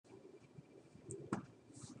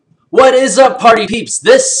What is up, party peeps?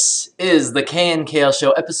 This is the KNKL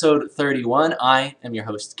show, episode 31. I am your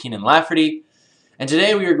host, Kienan Lafferty, and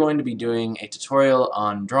today we are going to be doing a tutorial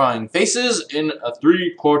on drawing faces in a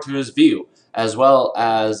 3/4 view, as well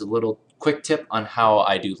as a little quick tip on how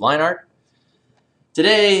I do line art.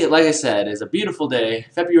 Today, like I said, is a beautiful day,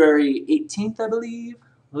 February 18th, I believe.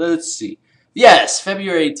 Let's see. Yes,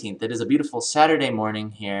 February 18th. It is a beautiful Saturday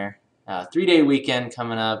morning here. 3-day weekend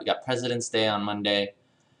coming up. We got President's Day on Monday.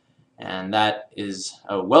 And that is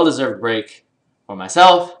a well-deserved break for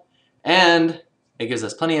myself, and it gives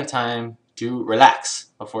us plenty of time to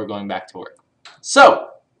relax before going back to work. So,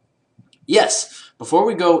 yes, before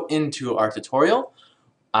we go into our tutorial,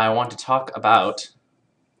 I want to talk about,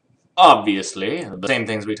 obviously, the same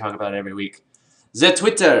things we talk about every week. The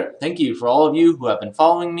Twitter. Thank you for all of you who have been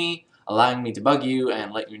following me, allowing me to bug you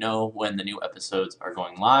and let you know when the new episodes are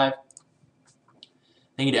going live.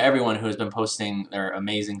 Thank you to everyone who has been posting their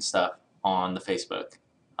amazing stuff on the Facebook.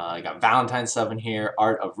 I got Valentine's stuff in here,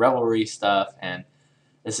 Art of Revelry stuff, and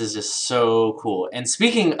this is just so cool. And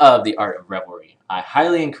speaking of the Art of Revelry, I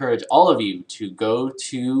highly encourage all of you to go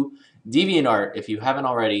to DeviantArt if you haven't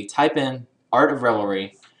already. Type in Art of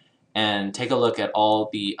Revelry and take a look at all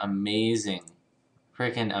the amazing,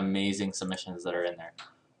 freaking amazing submissions that are in there.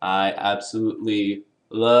 I absolutely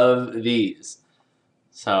love these.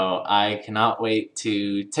 So I cannot wait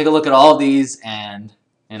to take a look at all of these and,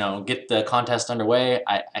 you know, get the contest underway.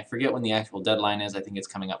 I forget when the actual deadline is. I think it's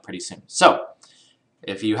coming up pretty soon. So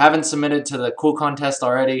if you haven't submitted to the cool contest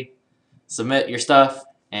already, submit your stuff,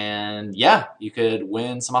 and yeah, you could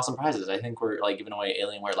win some awesome prizes. I think we're like giving away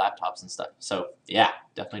Alienware laptops and stuff. So yeah,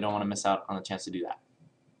 definitely don't want to miss out on the chance to do that.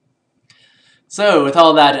 So with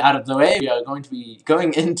all that out of the way, we are going to be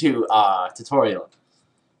going into our tutorial.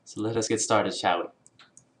 So let us get started, shall we?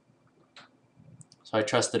 So I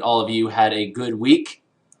trust that all of you had a good week.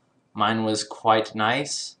 Mine was quite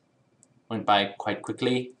nice. Went by quite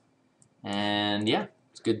quickly. And yeah,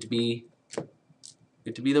 it's good to be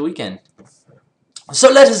the weekend. So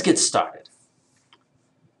let us get started.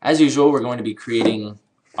 As usual, we're going to be creating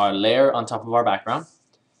our layer on top of our background.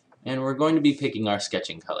 And we're going to be picking our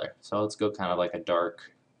sketching color. So let's go kind of like a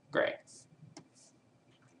dark gray.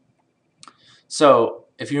 So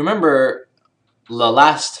if you remember the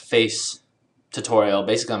last face tutorial,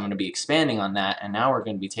 basically I'm going to be expanding on that, and now we're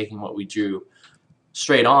going to be taking what we drew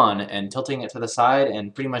straight on and tilting it to the side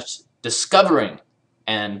and pretty much discovering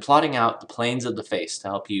and plotting out the planes of the face to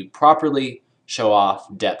help you properly show off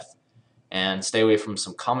depth and stay away from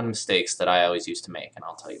some common mistakes that I always used to make, and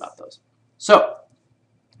I'll tell you about those. So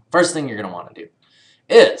first thing you're going to want to do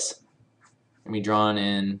is be drawing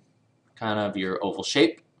in kind of your oval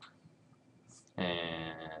shape.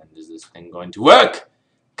 And is this thing going to work?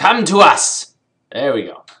 Come to us! There we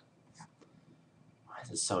go. Why is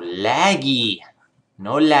it so laggy?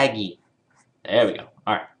 No laggy. There we go.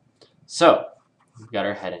 Alright. So, we've got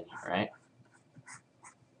our head in here, right?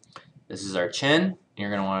 This is our chin. You're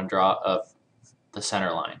going to want to draw up the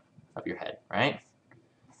center line of your head, right?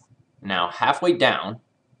 Now, halfway down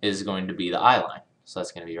is going to be the eye line. So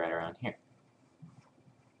that's going to be right around here.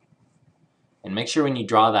 And make sure when you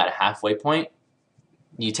draw that halfway point,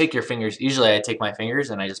 you take your fingers. Usually I take my fingers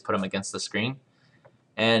and I just put them against the screen.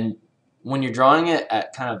 And when you're drawing it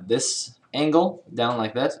at kind of this angle, down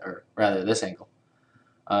like this, or rather this angle,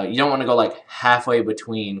 you don't want to go like halfway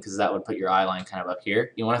between, because that would put your eye line kind of up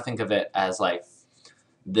here. You want to think of it as like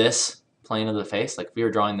this plane of the face, like if you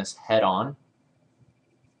were drawing this head on,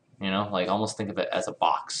 you know, like almost think of it as a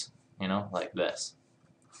box, you know, like this.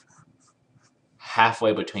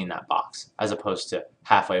 Halfway between that box, as opposed to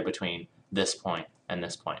halfway between this point and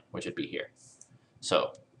this point, which would be here.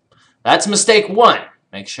 So that's mistake one.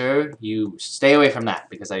 Make sure you stay away from that,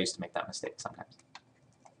 because I used to make that mistake sometimes.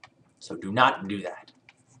 So do not do that,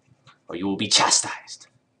 or you will be chastised.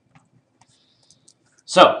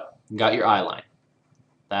 So, you got your eye line.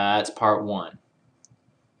 That's part one.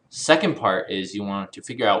 Second part is you want to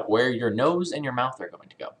figure out where your nose and your mouth are going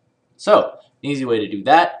to go. So, an easy way to do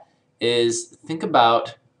that is think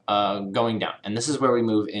about going down. And this is where we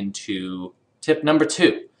move into tip number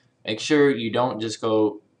 2. Make sure you don't just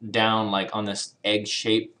go down like on this egg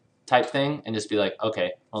shape type thing and just be like,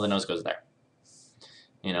 okay, well the nose goes there,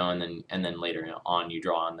 you know, and then later on you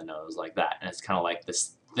draw on the nose like that, and it's kind of like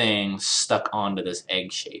this thing stuck onto this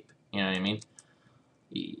egg shape, you know what I mean?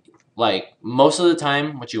 Like most of the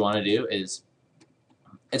time what you want to do is,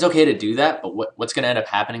 it's okay to do that, but what's going to end up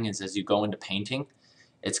happening is as you go into painting,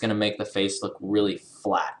 it's going to make the face look really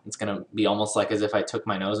flat. It's going to be almost like as if I took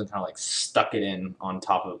my nose and kind of like stuck it in on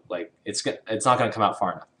top of, like, it's not going to come out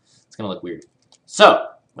far enough. It's going to look weird. So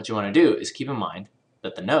what you want to do is keep in mind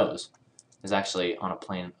that the nose is actually on a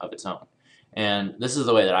plane of its own. And this is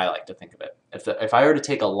the way that I like to think of it. If I were to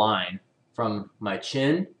take a line from my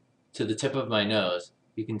chin to the tip of my nose,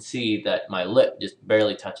 you can see that my lip just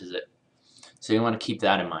barely touches it. So you want to keep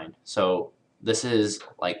that in mind. So this is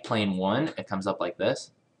like plane 1. It comes up like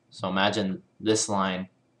this. So imagine this line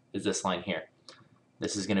is this line here.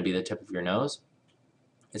 This is going to be the tip of your nose.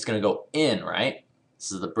 It's going to go in, right?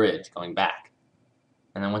 This is the bridge going back.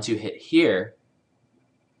 And then once you hit here,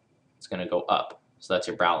 it's going to go up. So that's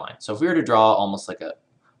your brow line. So if we were to draw almost like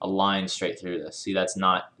a line straight through this, see, it's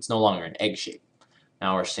no longer an egg shape.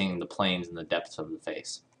 Now we're seeing the planes and the depths of the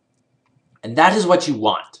face. And that is what you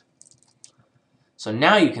want. So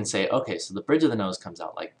now you can say, okay, so the bridge of the nose comes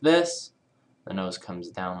out like this. The nose comes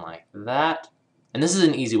down like that. And this is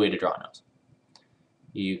an easy way to draw a nose.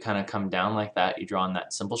 You kind of come down like that. You draw in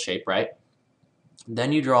that simple shape, right?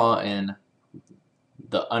 Then you draw in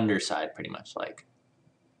the underside pretty much, like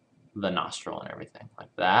the nostril and everything,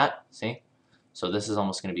 like that. See? So this is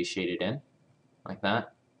almost going to be shaded in, like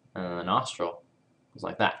that. And then the nostril is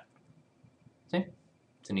like that. See?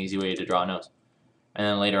 It's an easy way to draw a nose. And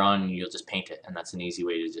then later on, you'll just paint it, and that's an easy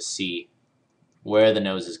way to just see where the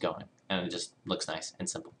nose is going. And it just looks nice and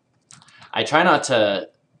simple. I try not to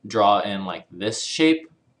draw in like this shape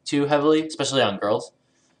too heavily, especially on girls,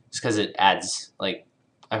 just because it adds, like,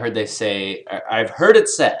 I've heard it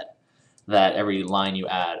said that every line you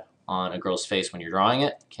add on a girl's face when you're drawing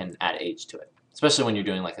it can add age to it, especially when you're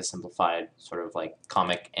doing like a simplified sort of like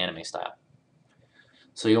comic anime style.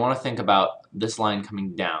 So you want to think about this line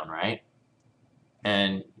coming down, right?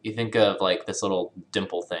 And you think of like this little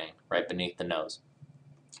dimple thing right beneath the nose.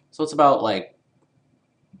 So it's about like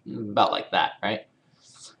that, right?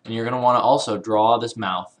 And you're going to want to also draw this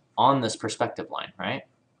mouth on this perspective line, right?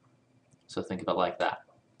 So think of it like that.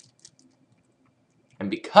 And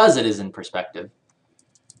because it is in perspective,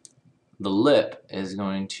 the lip is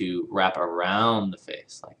going to wrap around the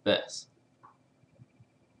face like this,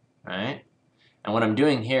 right? And what I'm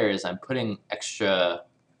doing here is I'm putting extra,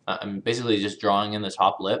 I'm basically just drawing in the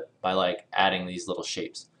top lip by like adding these little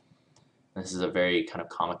shapes. This is a very kind of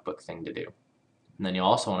comic book thing to do. And then you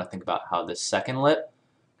also want to think about how this second lip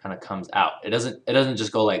kind of comes out. It doesn't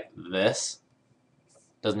just go like this.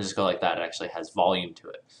 It doesn't just go like that. It actually has volume to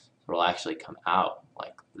it. So it'll actually come out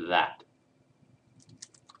like that.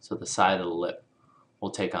 So the side of the lip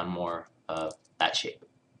will take on more of that shape.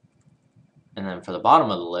 And then for the bottom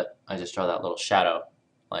of the lip, I just draw that little shadow,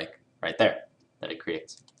 like right there, that it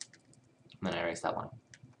creates. And then I erase that line.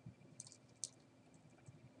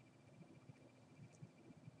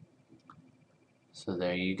 So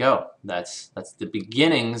there you go. That's the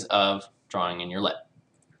beginnings of drawing in your lip.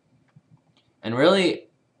 And really,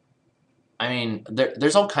 I mean,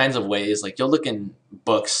 there's all kinds of ways. Like you'll look in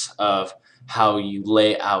books of how you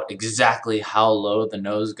lay out exactly how low the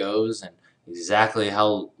nose goes and exactly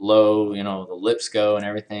how low, you know, the lips go and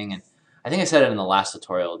everything. And I think I said it in the last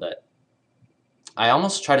tutorial that I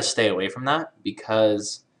almost try to stay away from that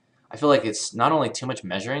because I feel like it's not only too much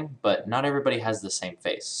measuring, but not everybody has the same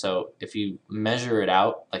face. So if you measure it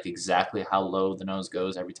out, like exactly how low the nose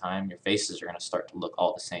goes every time, your faces are going to start to look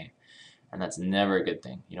all the same. And that's never a good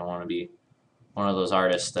thing. You don't want to be one of those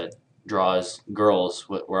artists that draws girls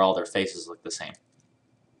where all their faces look the same.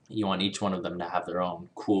 You want each one of them to have their own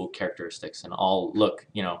cool characteristics and all look,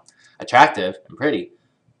 you know, attractive and pretty,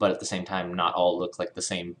 but at the same time not all look like the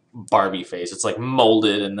same Barbie face. It's like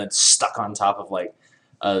molded and then stuck on top of like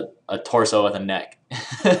a torso with a neck.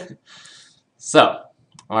 So,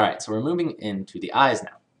 alright, so we're moving into the eyes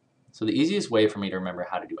now. So the easiest way for me to remember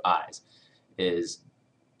how to do eyes is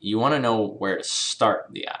you want to know where to start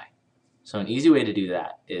the eye. So an easy way to do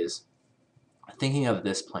that is thinking of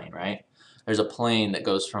this plane, right? There's a plane that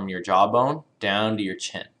goes from your jawbone down to your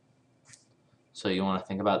chin. So you want to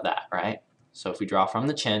think about that, right? So if we draw from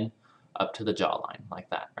the chin up to the jawline,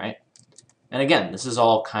 like that, right? And again, this is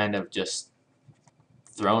all kind of just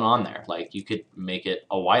thrown on there. Like you could make it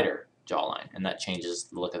a wider jawline, and that changes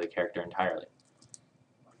the look of the character entirely.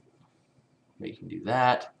 But you can do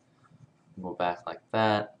that. Go back like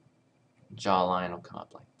that. Jawline will come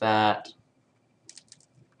up like that.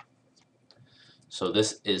 So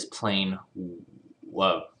this is plane,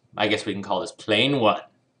 whoa, I guess we can call this plane 1.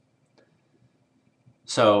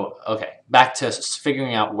 So, okay, back to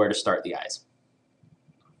figuring out where to start the eyes.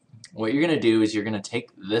 What you're going to do is you're going to take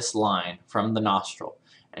this line from the nostril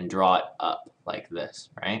and draw it up like this,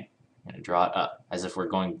 right? You're going to draw it up as if we're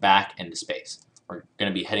going back into space. We're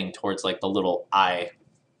going to be heading towards like the little eye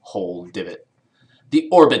hole divot. The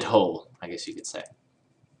orbit hole, I guess you could say.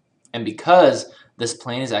 And because this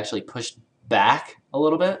plane is actually pushed back a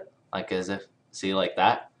little bit, like as if See, like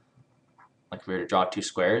that? Like if we were to draw two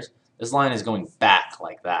squares, this line is going back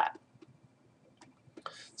like that.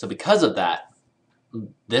 So because of that,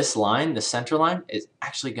 this line, the center line, is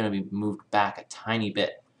actually going to be moved back a tiny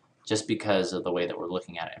bit just because of the way that we're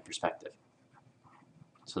looking at it in perspective.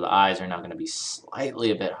 So the eyes are now going to be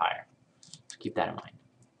slightly a bit higher. So keep that in mind.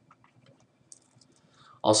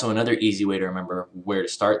 Also, another easy way to remember where to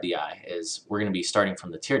start the eye is we're going to be starting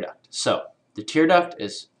from the tear duct. So the tear duct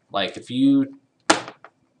is like if you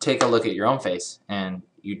take a look at your own face and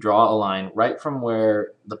you draw a line right from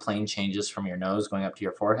where the plane changes from your nose going up to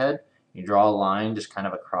your forehead. You draw a line just kind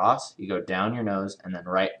of across, you go down your nose and then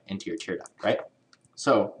right into your tear duct, right?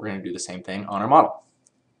 So we're going to do the same thing on our model.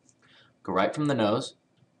 Go right from the nose,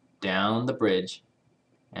 down the bridge,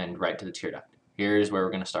 and right to the tear duct. Here's where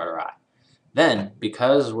we're going to start our eye. Then,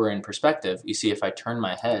 because we're in perspective, you see if I turn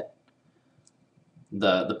my head,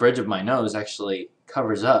 the bridge of my nose actually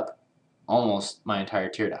covers up almost my entire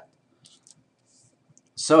tear duct.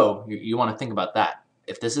 So you want to think about that.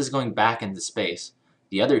 If this is going back into space,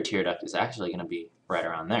 the other tear duct is actually going to be right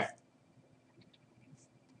around there.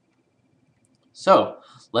 So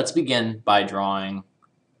let's begin by drawing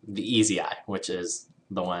the easy eye, which is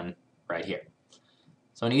the one right here.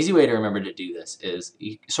 So an easy way to remember to do this is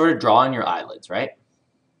you sort of draw on your eyelids, right?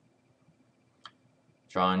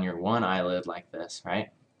 Draw on your one eyelid like this, right?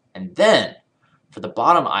 And then for the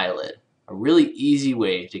bottom eyelid, a really easy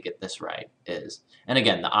way to get this right is, and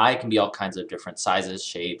again, the eye can be all kinds of different sizes,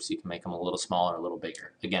 shapes. You can make them a little smaller, a little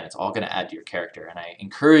bigger. Again, it's all going to add to your character, and I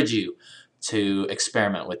encourage you to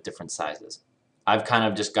experiment with different sizes. I've kind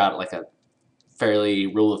of just got like a fairly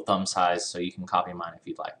rule of thumb size, so you can copy mine if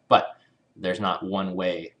you'd like. But there's not one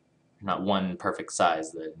way, not one perfect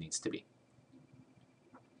size that it needs to be.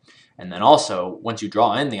 And then also, once you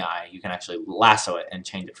draw in the eye, you can actually lasso it and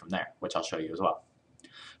change it from there, which I'll show you as well.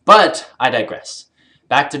 But I digress.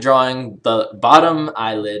 Back to drawing the bottom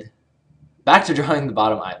eyelid.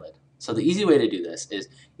 So the easy way to do this is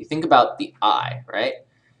you think about the eye, right?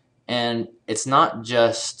 And it's not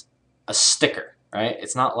just a sticker, right?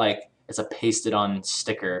 It's not like it's a pasted on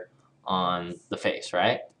sticker on the face,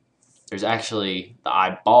 right? There's actually the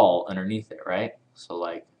eyeball underneath it, right? So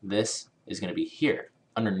like this is going to be here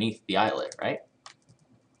underneath the eyelid, right?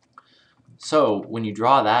 So when you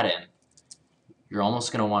draw that in, you're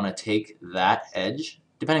almost going to want to take that edge,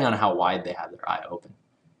 depending on how wide they have their eye open,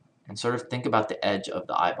 and sort of think about the edge of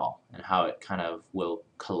the eyeball and how it kind of will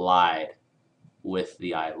collide with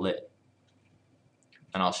the eyelid.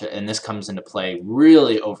 And I'll show, and this comes into play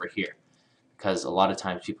really over here, because a lot of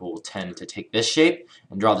times people will tend to take this shape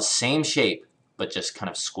and draw the same shape, but just kind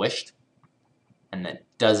of squished, and that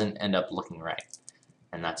doesn't end up looking right.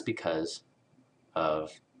 And that's because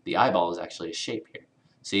of the eyeball is actually a shape here.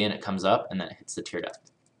 See, and it comes up and then it hits the tear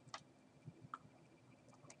duct.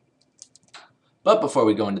 But before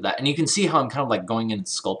we go into that, and you can see how I'm kind of like going in and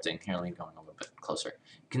sculpting. Here, let me go in a little bit closer.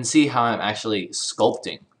 You can see how I'm actually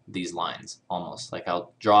sculpting these lines almost. Like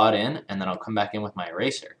I'll draw it in and then I'll come back in with my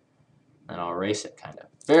eraser and I'll erase it kind of.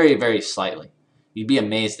 Very, very slightly. You'd be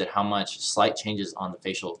amazed at how much slight changes on the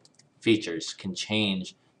facial features can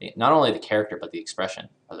change not only the character but the expression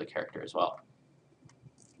of the character as well.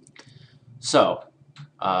 So,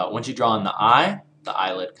 once you draw in the eye, the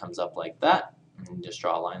eyelid comes up like that, and you just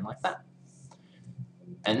draw a line like that.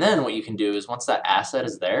 And then what you can do is once that asset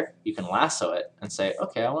is there, you can lasso it and say,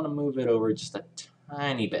 okay, I want to move it over just a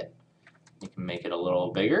tiny bit. You can make it a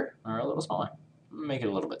little bigger or a little smaller. Make it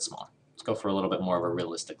a little bit smaller. Let's go for a little bit more of a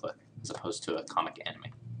realistic look as opposed to a comic anime.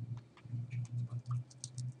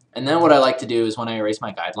 And then what I like to do is when I erase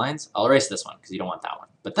my guidelines, I'll erase this one because you don't want that one.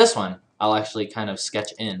 But this one, I'll actually kind of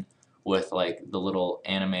sketch in with like the little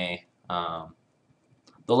anime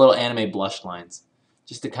blush lines,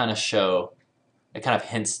 just to kind of show, it kind of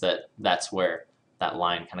hints that that's where that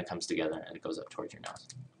line kind of comes together and it goes up towards your nose.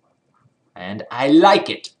 And I like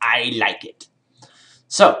it. I like it.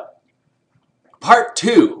 So, part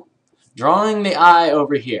 2, drawing the eye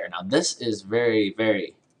over here. Now this is very,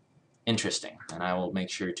 very interesting, and I will make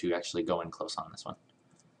sure to actually go in close on this one.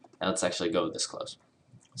 Now let's actually go this close.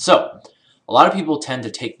 So, a lot of people tend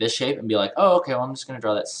to take this shape and be like, oh, okay, well, I'm just going to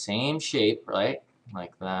draw that same shape, right?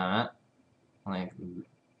 Like that. Like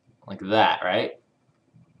that, right?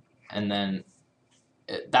 And then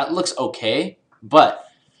that looks okay, but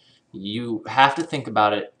you have to think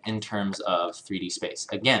about it in terms of 3D space.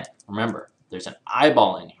 Again, remember, there's an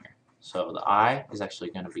eyeball in here. So the eye is actually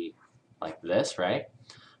going to be like this, right?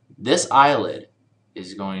 This eyelid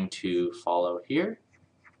is going to follow here.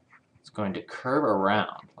 It's going to curve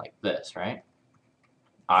around like this, right?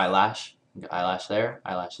 Eyelash there,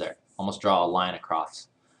 eyelash there. Almost draw a line across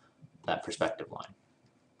that perspective line.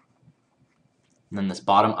 And then this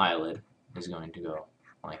bottom eyelid is going to go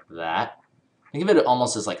like that. Think of it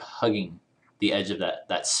almost as like hugging the edge of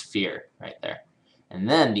that sphere right there. And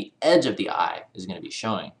then the edge of the eye is going to be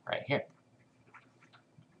showing right here.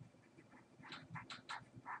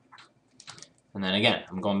 And then again,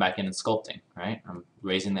 I'm going back in and sculpting, right? I'm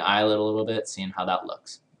raising the eyelid a little bit, seeing how that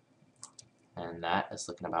looks. And that is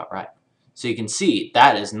looking about right. So you can see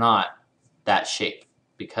that is not that shape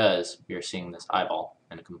because you're seeing this eyeball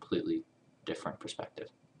in a completely different perspective.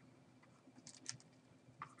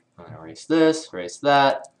 I'm going to erase this, erase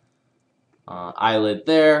that. Eyelid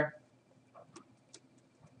there.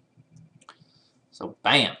 So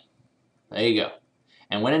bam, there you go.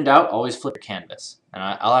 And when in doubt, always flip your canvas. And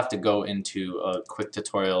I'll have to go into a quick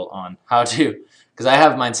tutorial on how to, because I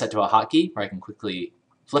have mine set to a hotkey where I can quickly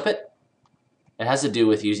flip it. It has to do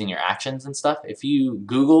with using your actions and stuff. If you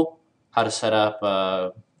Google how to set up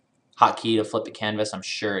a hotkey to flip the canvas, I'm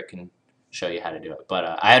sure it can show you how to do it.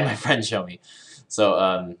 But I had my friend show me.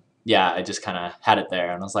 So yeah, I just kind of had it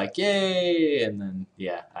there and I was like, yay! And then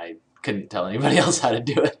yeah, I couldn't tell anybody else how to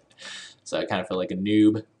do it. So I kind of feel like a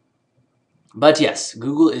noob. But yes,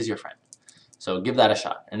 Google is your friend. So give that a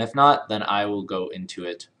shot. And if not, then I will go into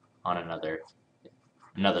it on another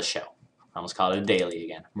show. I almost call it a daily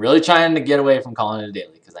again. I'm really trying to get away from calling it a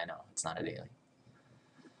daily because I know it's not a daily.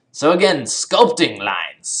 So again, sculpting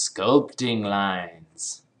lines. Sculpting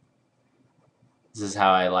lines. This is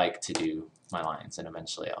how I like to do my lines, and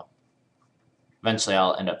eventually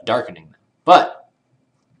I'll end up darkening them. But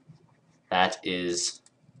that is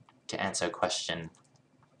to answer a question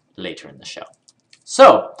later in the show.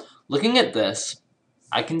 So, looking at this,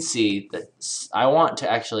 I can see that I want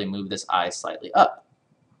to actually move this eye slightly up.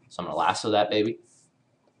 So I'm going to lasso that baby.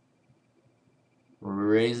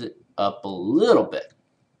 Raise it up a little bit.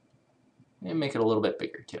 And make it a little bit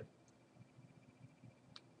bigger too.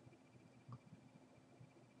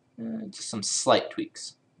 Just some slight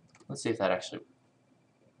tweaks. Let's see if that actually...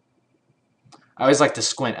 I always like to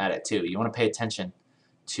squint at it too. You want to pay attention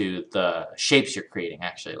to the shapes you're creating,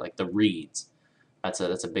 actually, like the reeds. That's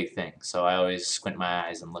a big thing. So I always squint my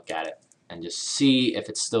eyes and look at it and just see if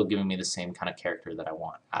it's still giving me the same kind of character that I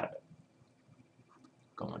want out of it.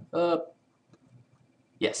 Going up.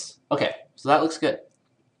 Yes. Okay, so that looks good.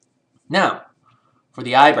 Now, for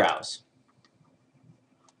the eyebrows.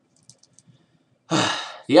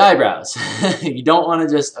 The eyebrows. You don't want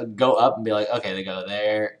to just go up and be like, okay, they go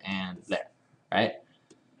there and there, right?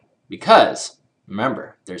 Because,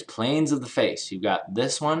 remember, there's planes of the face. You've got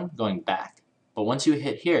this one going back. But once you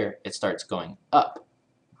hit here, it starts going up.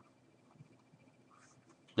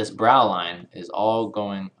 This brow line is all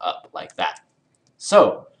going up like that.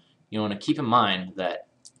 So, you want to keep in mind that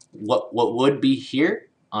what would be here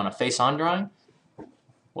on a face-on drawing,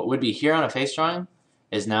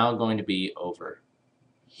 is now going to be over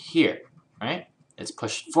here, right? It's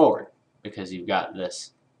pushed forward because you've got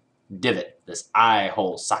this divot, this eye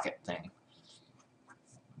hole socket thing.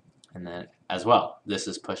 And then, as well, this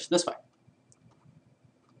is pushed this way.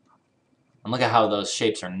 And look at how those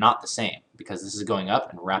shapes are not the same, because this is going up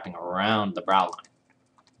and wrapping around the brow line.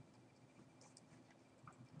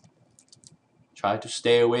 Try to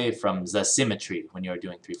stay away from the symmetry when you're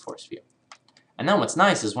doing 3/4 view. And then what's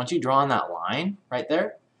nice is once you draw on that line right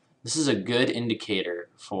there, this is a good indicator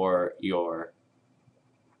for your,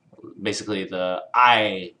 basically the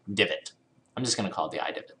eye divot. I'm just going to call it the eye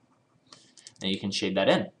divot. And you can shade that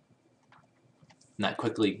in. And that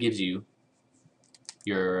quickly gives you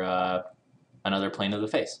your another plane of the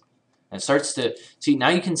face. And it starts to, see, now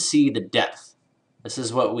you can see the depth. This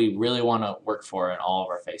is what we really want to work for in all of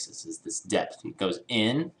our faces, is this depth. It goes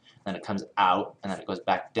in, then it comes out, and then it goes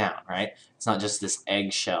back down, right? It's not just this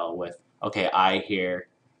eggshell with, okay, eye here,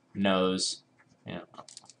 nose, you know,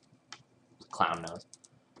 clown nose,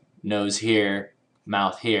 nose here,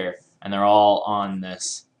 mouth here, and they're all on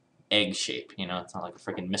this egg shape, you know? It's not like a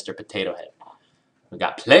freaking Mr. Potato Head. We've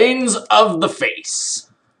got planes of the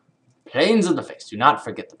face. Planes of the face. Do not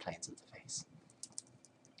forget the planes of the face.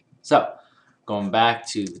 So, going back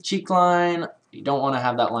to the cheek line, you don't want to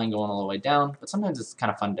have that line going all the way down, but sometimes it's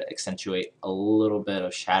kind of fun to accentuate a little bit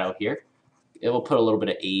of shadow here. It will put a little bit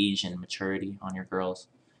of age and maturity on your girls.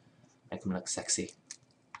 Make them look sexy.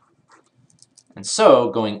 And so,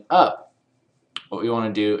 going up, what we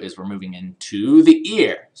want to do is we're moving into the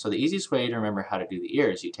ear. So the easiest way to remember how to do the ear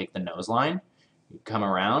is you take the nose line, you come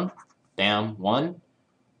around, bam, 1,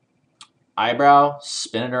 eyebrow,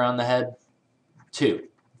 spin it around the head, 2.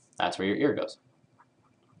 That's where your ear goes.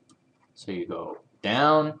 So you go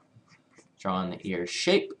down, draw in the ear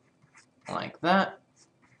shape, like that.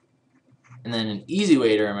 And then an easy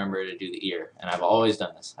way to remember to do the ear, and I've always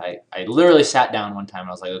done this. I literally sat down one time and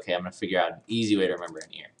I was like, okay, I'm going to figure out an easy way to remember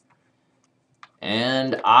an ear.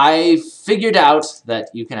 And I figured out that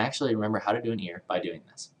you can actually remember how to do an ear by doing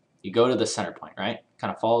this. You go to the center point, right?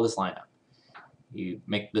 Kind of follow this line up. You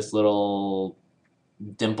make this little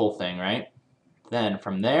dimple thing, right? Then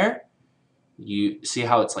from there, you see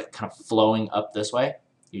how it's like kind of flowing up this way?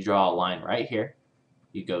 You draw a line right here.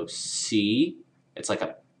 You go C. It's like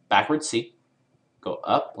a backward C. Go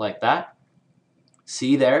up like that.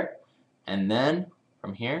 C there. And then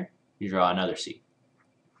from here, you draw another C.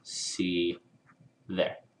 C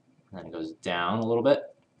there. And then it goes down a little bit.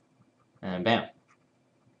 And bam.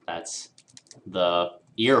 That's the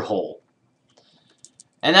ear hole.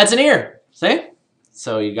 And that's an ear. See?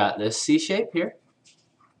 So you got this C shape here.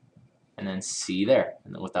 And then C there.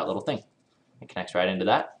 And then with that little thing. It connects right into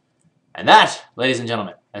that. And that, ladies and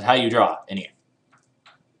gentlemen, is how you draw an ear.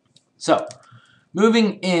 So,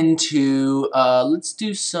 moving into, let's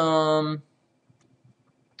do some,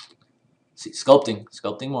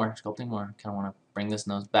 sculpting more. Kind of want to bring this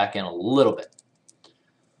nose back in a little bit.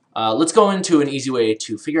 Let's go into an easy way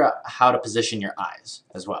to figure out how to position your eyes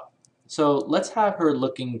as well. So, let's have her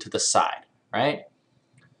looking to the side, right?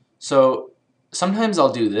 So, sometimes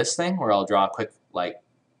I'll do this thing where I'll draw a quick, like,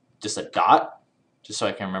 just a dot, just so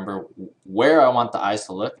I can remember where I want the eyes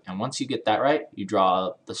to look. And once you get that right, you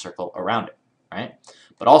draw the circle around it, right?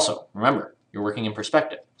 But also, remember, you're working in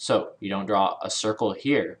perspective. So you don't draw a circle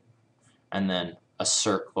here and then a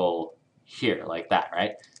circle here like that,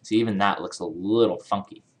 right? So even that looks a little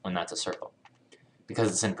funky when that's a circle.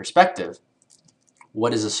 Because it's in perspective,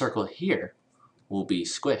 what is a circle here will be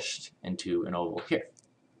squished into an oval here.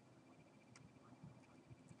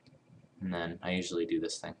 And then I usually do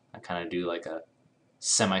this thing. I kind of do like a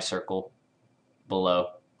semicircle below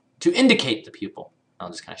to indicate the pupil. I'll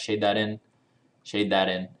just kind of shade that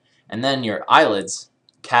in, and then your eyelids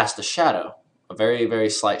cast a shadow, a very, very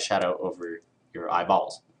slight shadow over your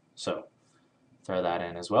eyeballs. So throw that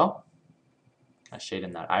in as well. Kind of shade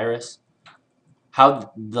in that iris.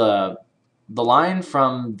 How the line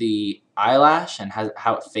from the eyelash and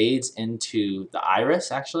how it fades into the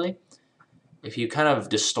iris, actually, if you kind of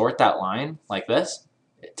distort that line like this,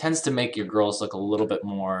 it tends to make your girls look a little bit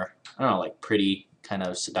more, I don't know, like pretty, kind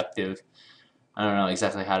of seductive. I don't know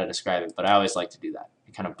exactly how to describe it, but I always like to do that.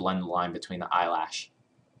 You kind of blend the line between the eyelash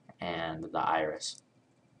and the iris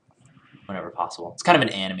whenever possible. It's kind of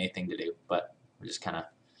an anime thing to do, but I just kind of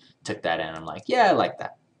took that in. I'm like, yeah, I like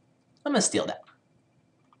that. I'm going to steal that.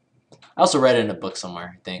 I also read it in a book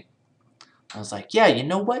somewhere, I think. I was like, yeah, you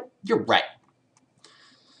know what? You're right.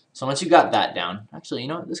 So once you got that down, actually, you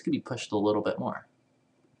know what? This could be pushed a little bit more.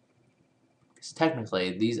 Because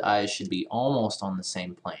technically, these eyes should be almost on the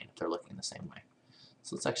same plane if they're looking the same way.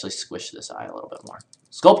 So let's actually squish this eye a little bit more.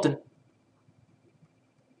 Sculpting.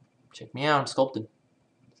 Check me out, I'm sculpting.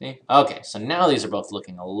 See? Okay, so now these are both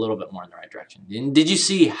looking a little bit more in the right direction. And did you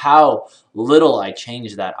see how little I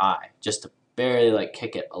changed that eye? Just to barely like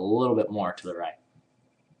kick it a little bit more to the right.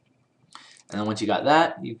 And then once you got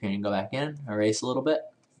that, you can go back in, erase a little bit.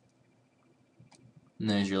 And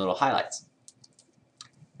there's your little highlights.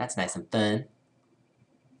 That's nice and fun.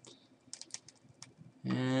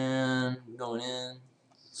 And going in,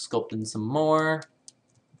 sculpting some more.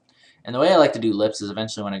 And the way I like to do lips is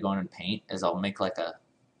eventually when I go in and paint is I'll make like a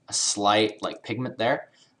slight like pigment there.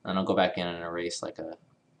 And I'll go back in and erase like a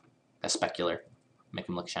specular. Make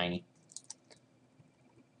them look shiny.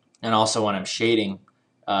 And also when I'm shading,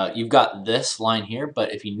 you've got this line here,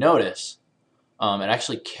 but if you notice, it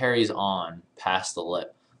actually carries on past the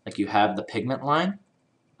lip. Like you have the pigment line,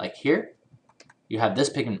 like here. You have this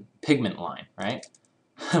pigment line, right?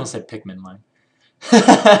 I almost said pigment line.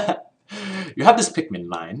 You have this pigment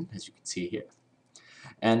line, as you can see here.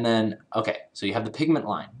 And then, okay, so you have the pigment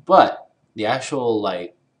line, but the actual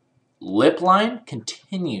like lip line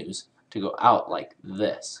continues to go out like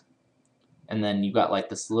this. And then you got like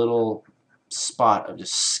this little spot of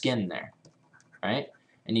just skin there, right?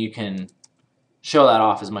 And you can show that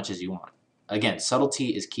off as much as you want. Again, subtlety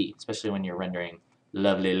is key, especially when you're rendering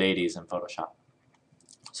lovely ladies in Photoshop.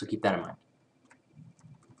 So keep that in mind.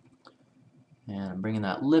 And I'm bringing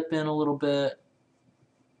that lip in a little bit.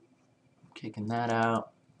 Kicking that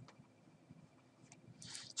out.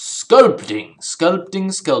 Sculpting, sculpting,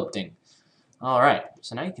 sculpting. Alright,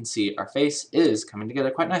 so now you can see our face is coming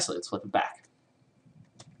together quite nicely. Let's flip it back.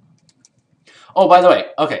 Oh, by the way,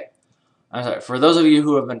 okay. I'm sorry, for those of you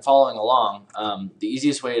who have been following along, the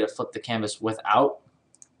easiest way to flip the canvas without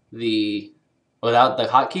the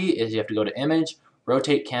hotkey is you have to go to Image,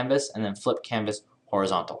 Rotate Canvas, and then Flip Canvas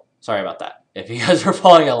Horizontal. Sorry about that, if you guys are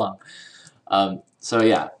following along. So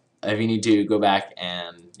yeah, if you need to go back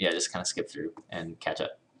and yeah, just kind of skip through and catch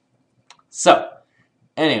up. So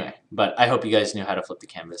anyway, but I hope you guys knew how to flip the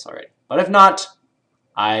canvas already. But if not,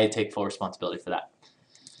 I take full responsibility for that.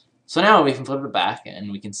 So now we can flip it back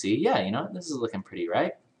and we can see, yeah, you know, this is looking pretty,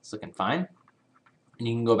 right? It's looking fine. And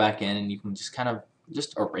you can go back in and you can just kind of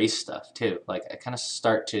just erase stuff too. Like I kind of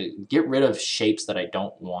start to get rid of shapes that I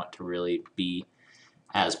don't want to really be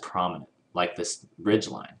as prominent, like this ridge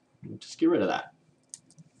line. Just get rid of that.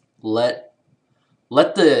 Let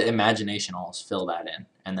the imagination almost fill that in,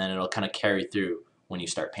 and then it'll kind of carry through when you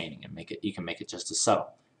start painting and make it. You can make it just as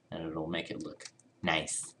subtle, and it'll make it look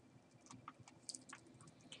nice.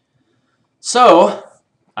 So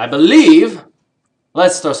I believe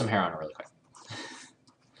let's throw some hair on her really quick.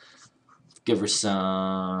 Give her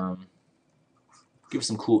some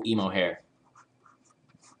cool emo hair,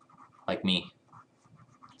 like me.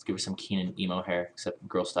 Let's give her some Kienan emo hair, except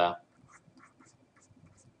girl style.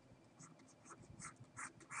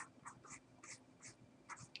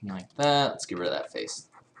 Like that. Let's get rid of that face.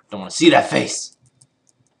 Don't want to see that face.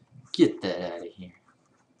 Get that out of here.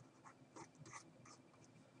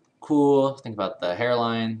 Cool. Think about the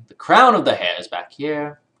hairline. The crown of the hair is back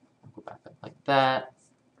here. Go back up like that.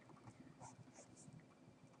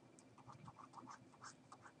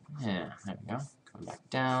 Yeah, there we go. Come back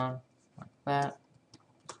down like that.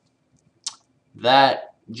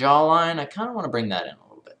 That jawline, I kind of want to bring that in a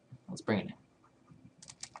little bit. Let's bring it in.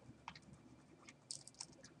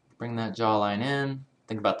 Bring that jawline in.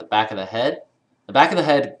 Think about the back of the head. The back of the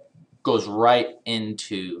head goes right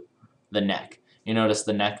into the neck. You notice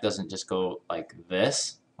the neck doesn't just go like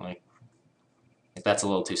this. Like that's a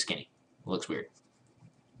little too skinny. It looks weird.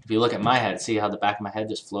 If you look at my head, see how the back of my head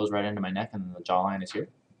just flows right into my neck and then the jawline is here?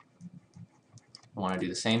 I want to do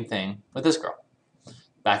the same thing with this girl.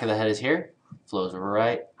 Back of the head is here, flows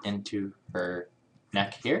right into her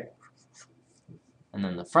neck here. And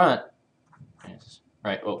then the front is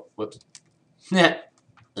right. Oh, whoops. Yeah.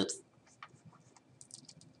 Oops.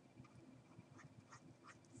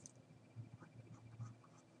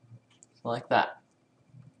 So like that.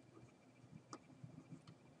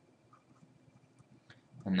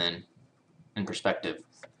 And then in perspective.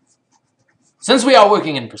 Since we are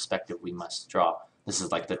working in perspective, we must draw. This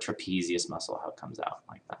is like the trapezius muscle, how it comes out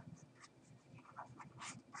like that.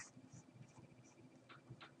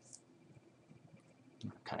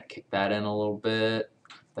 Kind of kick that in a little bit.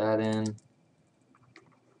 Kick that in.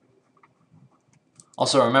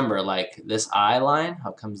 Also remember, like this eye line,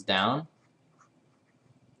 how it comes down.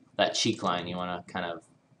 That cheek line, you want to kind of,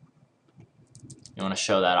 you want to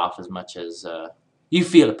show that off as much as you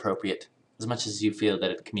feel appropriate, as much as you feel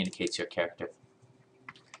that it communicates your character.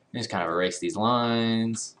 You just kind of erase these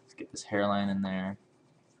lines. Let's get this hairline in there.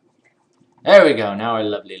 There we go. Now our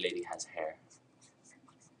lovely lady has hair.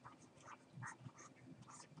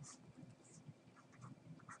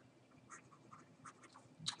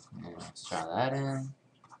 And let's try that in.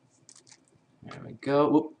 There we go.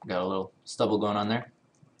 Whoop, got a little stubble going on there.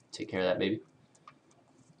 Take care of that, baby.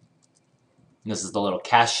 And this is the little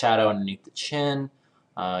cast shadow underneath the chin.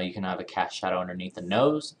 You can have a cast shadow underneath the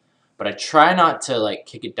nose. But I try not to like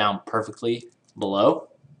kick it down perfectly below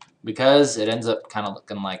because it ends up kind of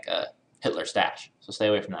looking like a Hitler stash. So stay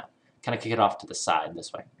away from that. Kind of kick it off to the side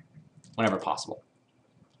this way whenever possible.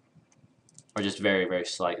 Or just very, very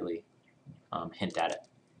slightly hint at it.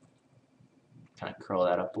 Kind of curl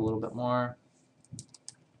that up a little bit more.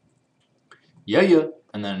 Yeah.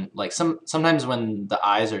 And then like sometimes when the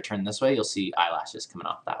eyes are turned this way, you'll see eyelashes coming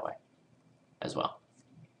off that way as well.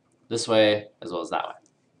 This way as well as that way.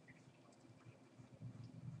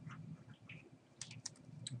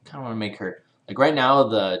 Kind of want to make her, like right now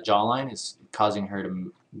the jawline is causing her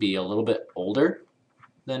to be a little bit older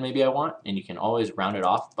than maybe I want, and you can always round it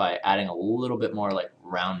off by adding a little bit more like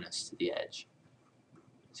roundness to the edge.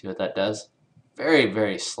 See what that does? Very,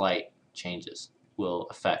 very slight changes will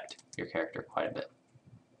affect your character quite a bit.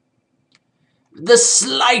 The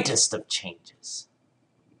slightest of changes.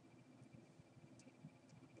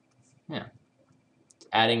 Yeah.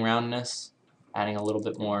 Adding roundness, adding a little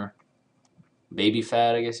bit more baby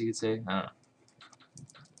fat, I guess you could say. I don't know.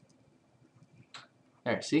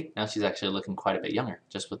 There, see? Now she's actually looking quite a bit younger,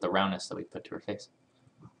 just with the roundness that we put to her face.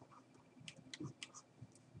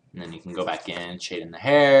 And then you can go back in, shade in the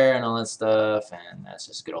hair and all that stuff, and that's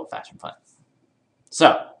just good old-fashioned fun.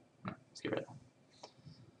 So, let's get rid of that.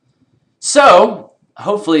 So,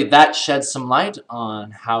 hopefully that sheds some light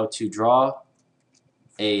on how to draw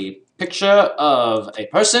a picture of a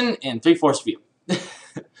person in 3/4 view.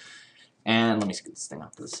 And let me scoot this thing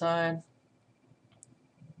off to the side.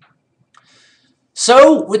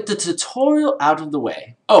 So, with the tutorial out of the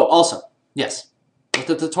way, oh, also, yes, with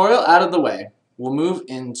the tutorial out of the way, we'll move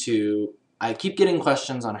into, I keep getting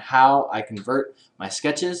questions on how I convert my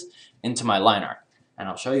sketches into my line art, and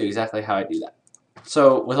I'll show you exactly how I do that.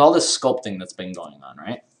 So, with all this sculpting that's been going on,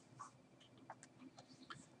 right,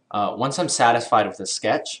 once I'm satisfied with the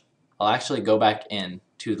sketch, I'll actually go back in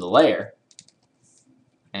to the layer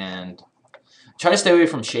and try to stay away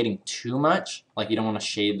from shading too much. Like, you don't want to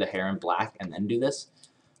shade the hair in black and then do this.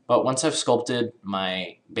 But once I've sculpted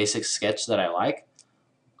my basic sketch that I like,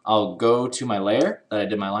 I'll go to my layer that I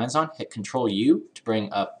did my lines on, hit Control U to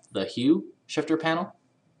bring up the hue shifter panel.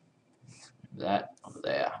 That over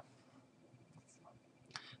there.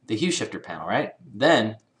 The hue shifter panel, right?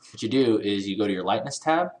 Then what you do is you go to your lightness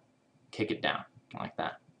tab, kick it down like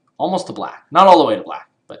that. Almost to black. Not all the way to black,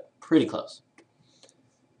 but pretty close.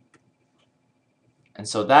 And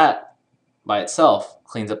so that by itself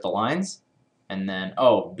cleans up the lines. And then,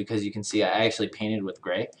 oh, because you can see I actually painted with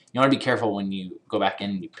gray. You want to be careful when you go back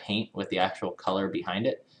in and you paint with the actual color behind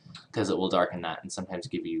it, because it will darken that and sometimes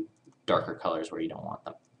give you darker colors where you don't want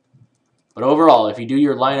them. But overall, if you do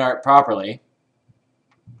your line art properly,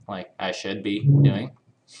 like I should be doing,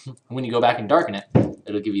 when you go back and darken it,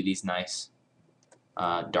 it'll give you these nice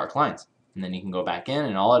dark lines. And then you can go back in,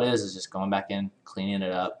 and all it is just going back in, cleaning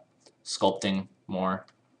it up, sculpting more,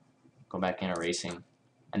 go back in, erasing.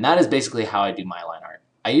 And that is basically how I do my line art.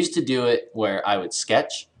 I used to do it where I would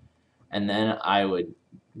sketch, and then I would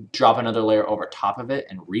drop another layer over top of it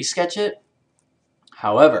and resketch it.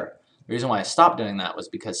 However, the reason why I stopped doing that was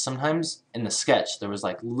because sometimes in the sketch there was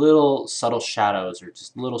like little subtle shadows or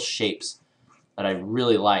just little shapes that I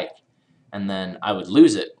really like, and then I would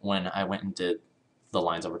lose it when I went and did the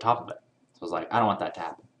lines over top of it. So I was like, I don't want that to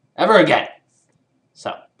happen ever again.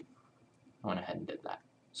 So I went ahead and did that.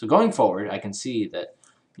 So going forward, I can see that,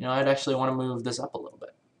 you know, I'd actually want to move this up a little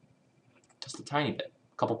bit. Just a tiny bit.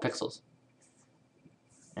 A couple pixels.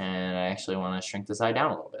 And I actually want to shrink this eye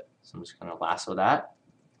down a little bit. So I'm just going to lasso that.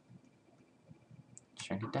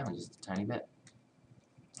 Shrink it down just a tiny bit.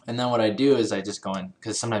 And then what I do is I just go in,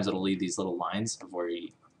 because sometimes it'll leave these little lines of where you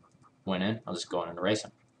went in. I'll just go in and erase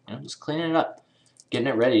them. You know, just cleaning it up. Getting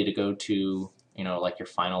it ready to go to, you know, like your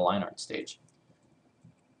final line art stage.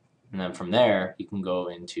 And then from there, you can go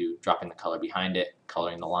into dropping the color behind it,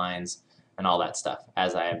 coloring the lines, and all that stuff,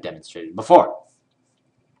 as I have demonstrated before.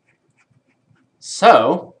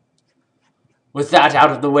 So, with that out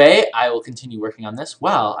of the way, I will continue working on this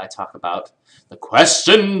while I talk about the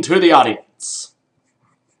question to the audience.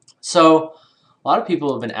 So, a lot of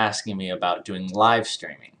people have been asking me about doing live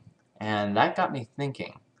streaming, and that got me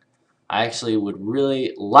thinking. I actually would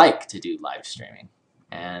really like to do live streaming.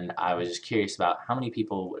 And I was just curious about how many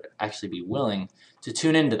people would actually be willing to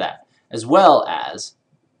tune into that, as well as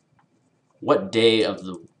what day of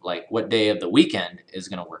the weekend is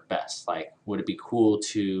going to work best. Like, would it be cool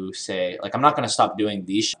to say, like, I'm not going to stop doing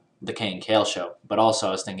these the KNKL show, but also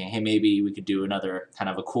I was thinking, hey, maybe we could do another kind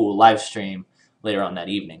of a cool live stream later on that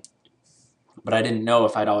evening. But I didn't know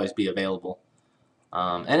if I'd always be available,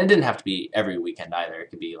 and it didn't have to be every weekend either. It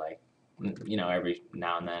could be like, you know, every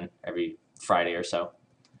now and then, every Friday or so,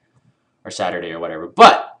 or Saturday or whatever.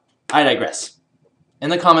 But I digress.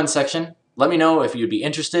 In the comments section, let me know if you'd be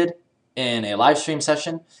interested in a live stream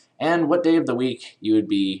session and what day of the week you would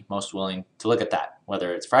be most willing to look at that,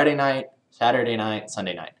 whether it's Friday night, Saturday night,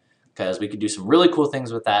 Sunday night, because we could do some really cool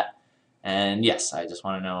things with that. And yes, I just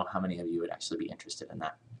want to know how many of you would actually be interested in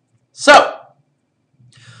that. So,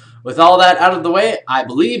 with all that out of the way, I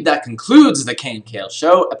believe that concludes the KNKL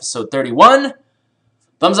show, episode 31.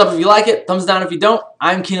 Thumbs up if you like it, thumbs down if you don't.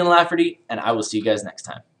 I'm Kienan Lafferty, and I will see you guys next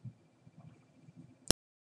time.